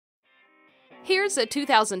Here's a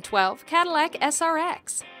 2012 Cadillac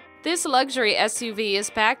SRX. This luxury SUV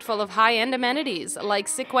is packed full of high-end amenities like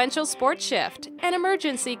sequential sport shift, an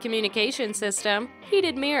emergency communication system,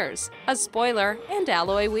 heated mirrors, a spoiler, and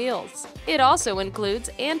alloy wheels. It also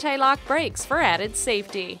includes anti-lock brakes for added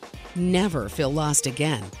safety. Never feel lost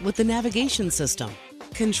again with the navigation system.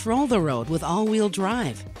 Control the road with all-wheel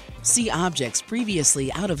drive. See objects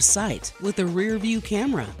previously out of sight with the rear-view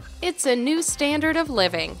camera. It's a new standard of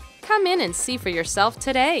living. Come in and see for yourself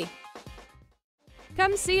today.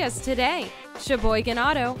 Come see us today. Sheboygan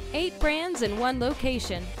Auto, 8 brands in 1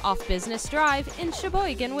 location, off Business Drive in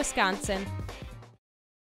Sheboygan, Wisconsin.